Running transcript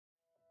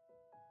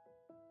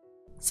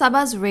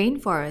Sabah's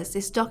rainforest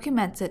is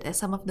documented as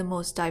some of the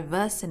most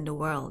diverse in the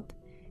world.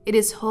 It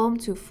is home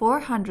to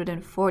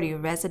 440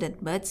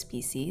 resident bird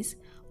species,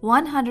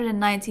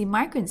 190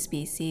 migrant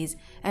species,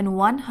 and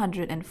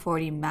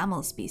 140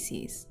 mammal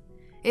species.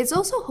 It's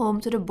also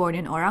home to the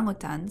Bornean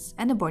orangutans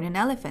and the Bornean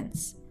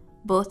elephants,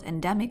 both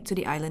endemic to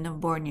the island of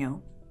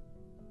Borneo.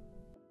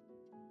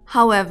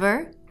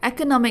 However,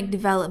 economic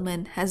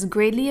development has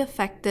greatly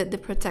affected the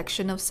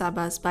protection of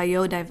Sabah's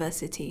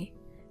biodiversity.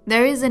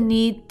 There is a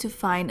need to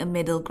find a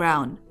middle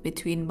ground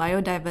between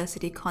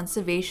biodiversity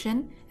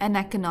conservation and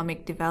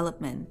economic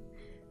development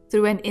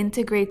through an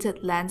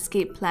integrated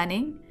landscape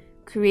planning,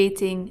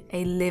 creating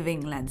a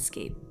living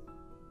landscape.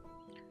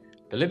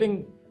 The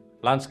living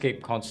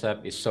landscape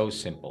concept is so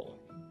simple.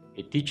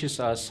 It teaches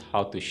us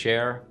how to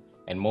share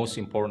and, most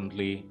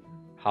importantly,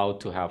 how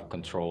to have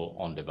control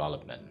on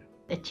development.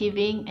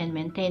 Achieving and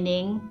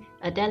maintaining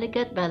a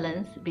delicate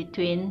balance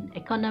between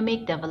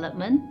economic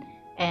development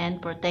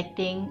and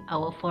protecting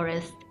our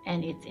forest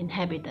and its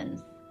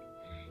inhabitants.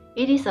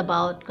 It is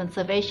about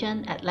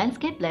conservation at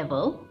landscape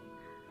level,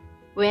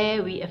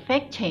 where we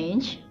affect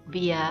change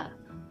via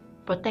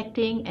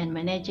protecting and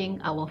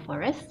managing our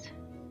forests,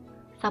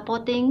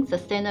 supporting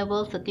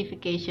sustainable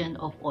certification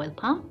of oil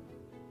palm,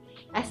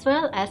 as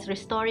well as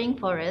restoring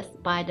forests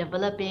by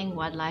developing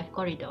wildlife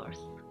corridors.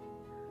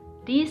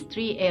 These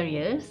three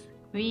areas,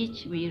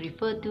 which we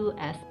refer to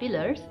as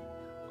pillars,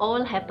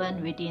 all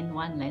happen within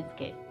one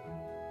landscape.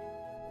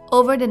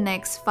 Over the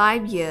next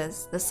 5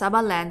 years, the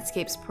Sabah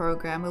Landscapes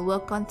Programme will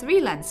work on 3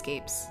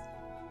 landscapes: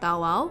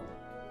 Tawau,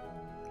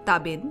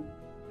 Tabin,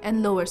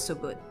 and Lower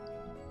Subud.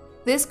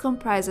 This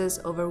comprises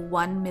over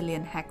 1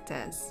 million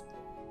hectares.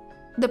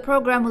 The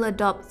program will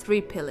adopt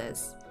 3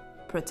 pillars: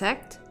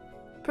 protect,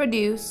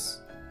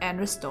 produce, and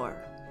restore.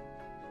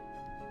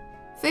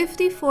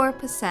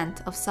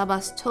 54% of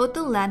Sabah's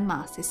total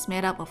landmass is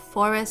made up of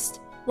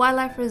forest,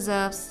 wildlife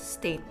reserves,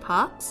 state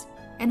parks,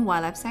 and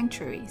wildlife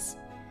sanctuaries.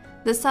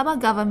 The Sabah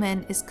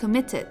government is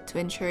committed to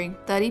ensuring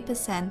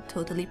 30%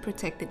 totally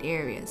protected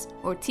areas,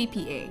 or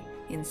TPA,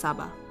 in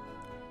Sabah.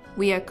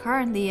 We are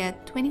currently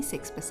at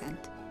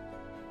 26%.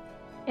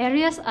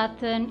 Areas are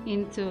turned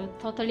into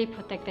totally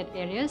protected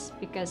areas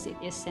because it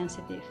is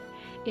sensitive.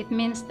 It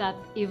means that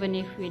even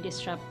if we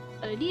disrupt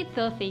a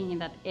little thing in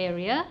that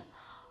area,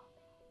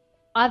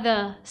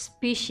 other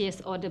species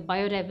or the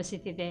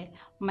biodiversity there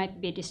might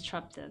be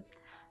disrupted.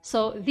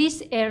 So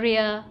this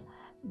area,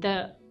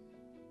 the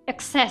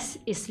access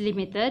is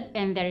limited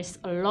and there is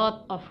a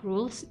lot of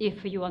rules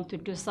if you want to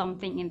do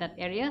something in that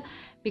area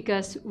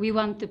because we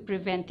want to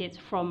prevent it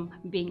from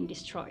being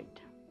destroyed.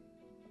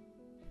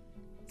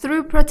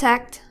 Through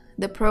Protect,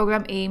 the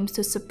program aims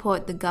to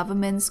support the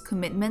government's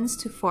commitments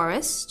to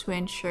forests to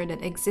ensure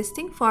that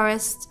existing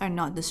forests are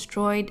not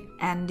destroyed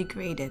and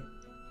degraded.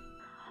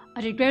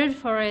 A degraded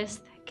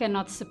forest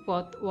cannot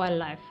support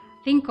wildlife.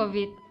 Think of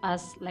it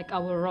as like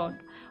our road.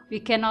 We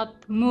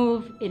cannot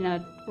move in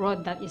a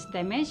road that is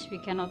damaged. We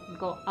cannot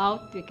go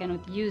out. We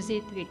cannot use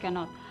it. We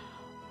cannot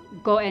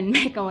go and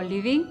make our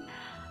living.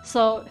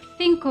 So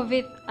think of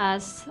it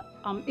as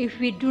if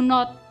we do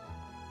not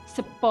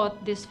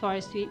support this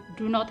forest, we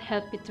do not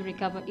help it to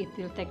recover, it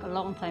will take a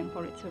long time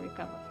for it to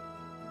recover.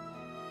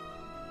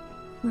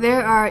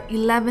 There are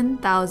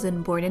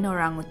 11,000 Bornean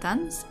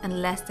orangutans and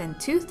less than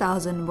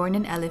 2,000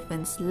 Bornean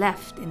elephants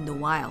left in the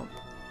wild.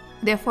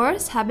 Their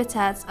forest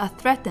habitats are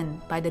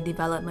threatened by the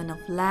development of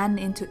land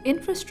into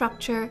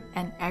infrastructure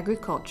and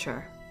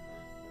agriculture.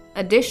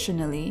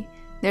 Additionally,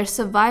 their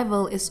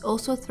survival is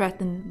also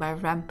threatened by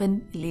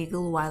rampant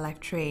illegal wildlife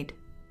trade.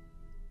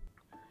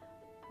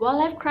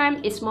 Wildlife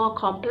crime is more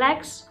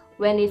complex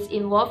when it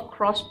involves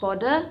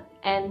cross-border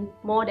and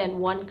more than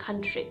one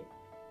country.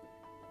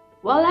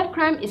 Wildlife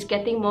crime is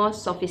getting more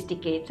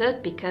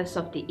sophisticated because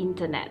of the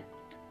internet.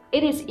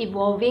 It is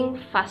evolving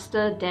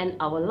faster than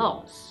our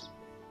laws.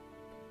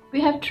 We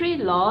have 3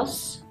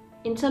 laws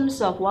in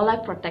terms of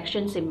wildlife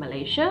protections in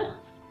Malaysia,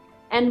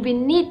 and we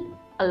need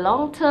a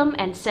long-term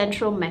and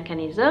central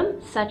mechanism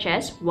such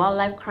as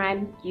Wildlife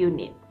Crime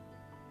Unit.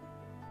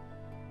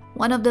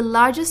 One of the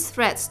largest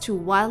threats to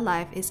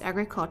wildlife is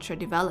agriculture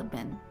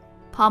development.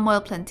 Palm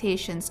oil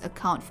plantations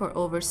account for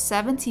over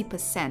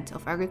 70%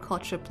 of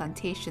agriculture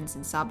plantations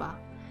in Sabah.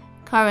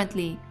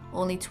 Currently,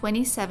 only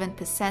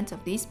 27%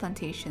 of these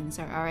plantations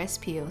are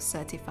RSPO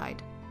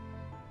certified.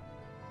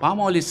 Palm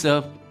oil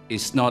itself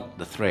is not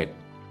the threat,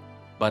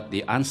 but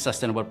the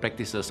unsustainable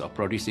practices of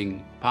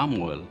producing palm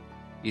oil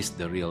is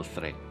the real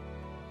threat.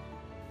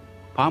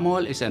 Palm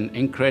oil is an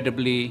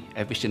incredibly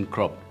efficient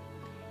crop.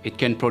 It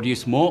can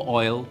produce more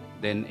oil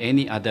than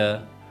any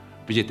other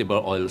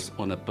vegetable oils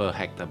on a per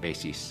hectare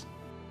basis.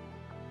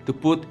 To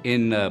put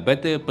in a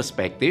better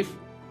perspective,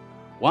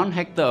 1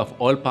 hectare of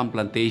oil palm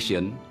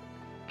plantation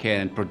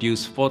can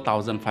produce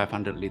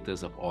 4,500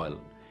 liters of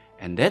oil,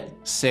 and that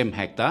same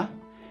hectare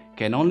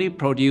can only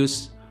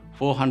produce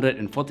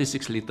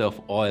 446 liters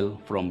of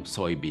oil from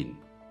soybean.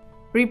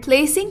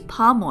 Replacing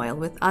palm oil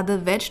with other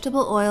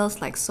vegetable oils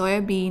like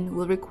soybean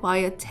will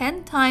require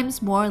 10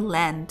 times more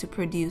land to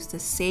produce the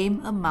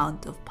same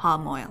amount of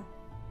palm oil.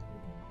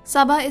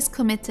 Sabah is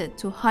committed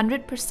to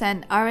 100%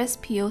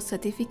 RSPO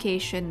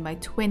certification by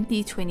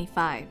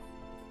 2025.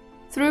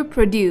 Through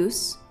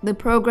Produce, the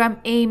program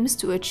aims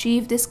to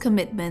achieve this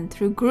commitment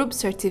through group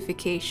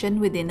certification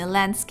within a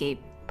landscape,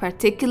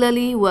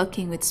 particularly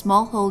working with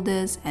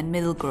smallholders and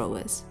middle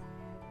growers.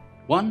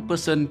 One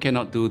person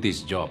cannot do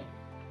this job.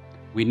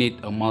 We need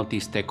a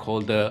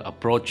multi-stakeholder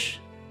approach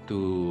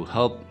to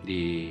help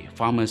the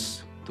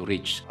farmers to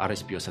reach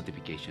RSPO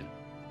certification.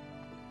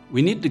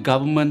 We need the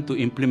government to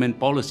implement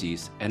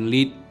policies and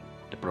lead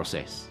the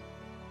process.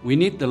 We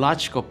need the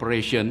large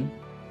corporation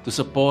to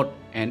support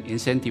and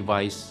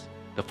incentivize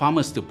the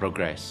farmers to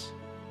progress.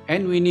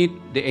 And we need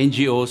the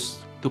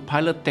NGOs to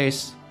pilot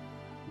test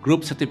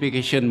group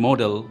certification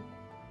model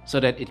so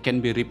that it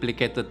can be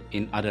replicated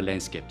in other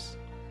landscapes.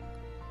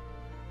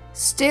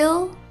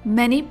 Still,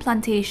 many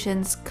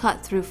plantations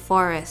cut through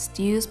forests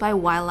used by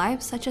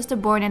wildlife such as the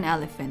Bornean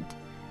elephant.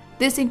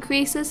 This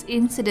increases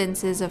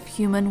incidences of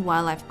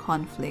human-wildlife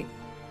conflict.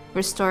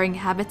 Restoring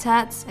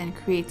habitats and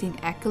creating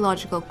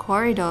ecological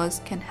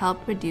corridors can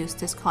help reduce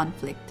this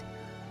conflict.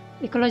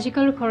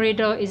 Ecological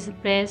corridor is a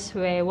place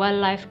where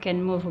wildlife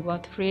can move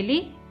about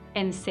freely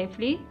and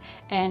safely,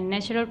 and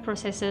natural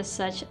processes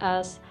such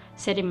as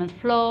sediment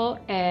flow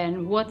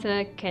and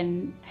water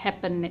can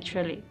happen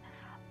naturally.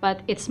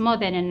 But it's more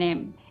than a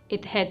name.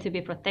 It had to be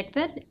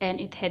protected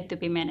and it had to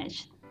be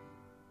managed.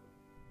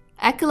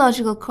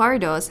 Ecological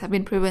corridors have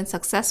been proven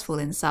successful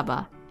in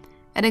Sabah.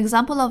 An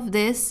example of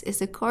this is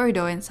the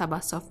corridor in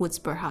Sabah Softwoods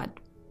Berhad.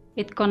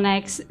 It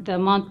connects the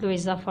Mount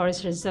Louisa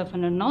Forest Reserve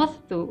on the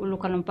north to Ulu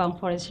Kalumpang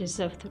Forest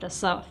Reserve to the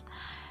south.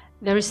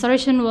 The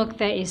restoration work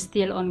there is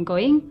still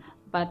ongoing,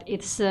 but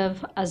it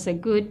serves as a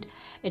good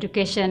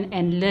education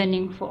and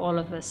learning for all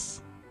of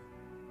us.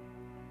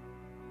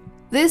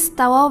 This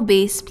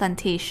Tawau-based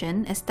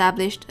plantation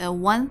established a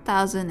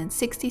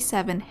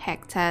 1,067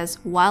 hectares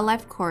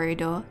wildlife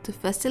corridor to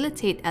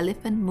facilitate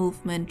elephant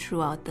movement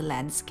throughout the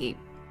landscape.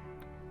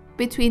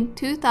 Between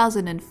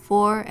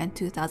 2004 and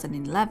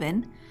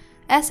 2011,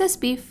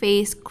 SSB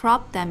faced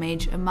crop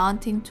damage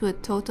amounting to a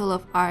total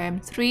of Rm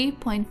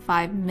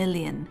 3.5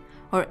 million,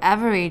 or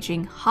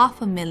averaging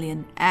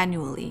 $500,000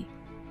 annually.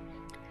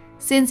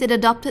 Since it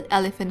adopted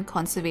elephant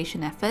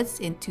conservation efforts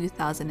in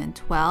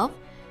 2012,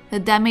 the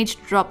damage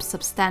dropped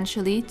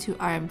substantially to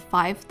Rm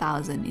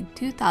 5,000 in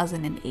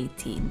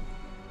 2018.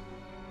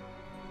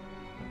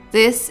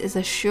 This is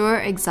a sure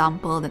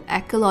example that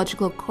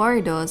ecological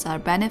corridors are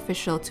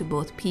beneficial to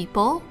both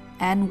people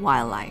and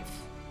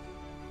wildlife.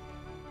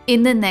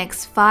 In the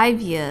next 5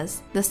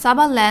 years, the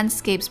Sabah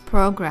Landscapes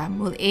Programme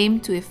will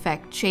aim to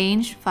effect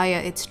change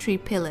via its 3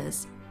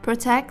 pillars: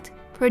 protect,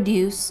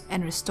 produce,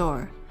 and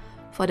restore,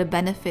 for the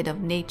benefit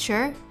of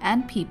nature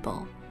and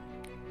people.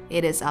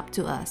 It is up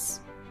to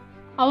us.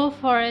 Our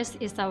forest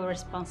is our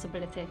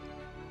responsibility.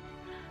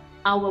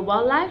 Our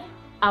wildlife,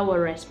 our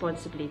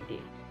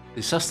responsibility.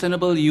 The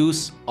sustainable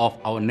use of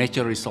our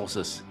natural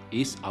resources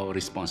is our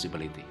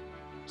responsibility.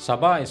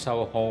 Sabah is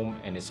our home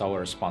and it's our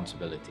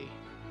responsibility.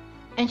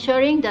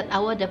 Ensuring that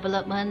our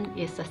development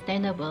is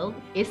sustainable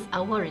is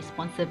our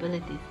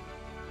responsibility.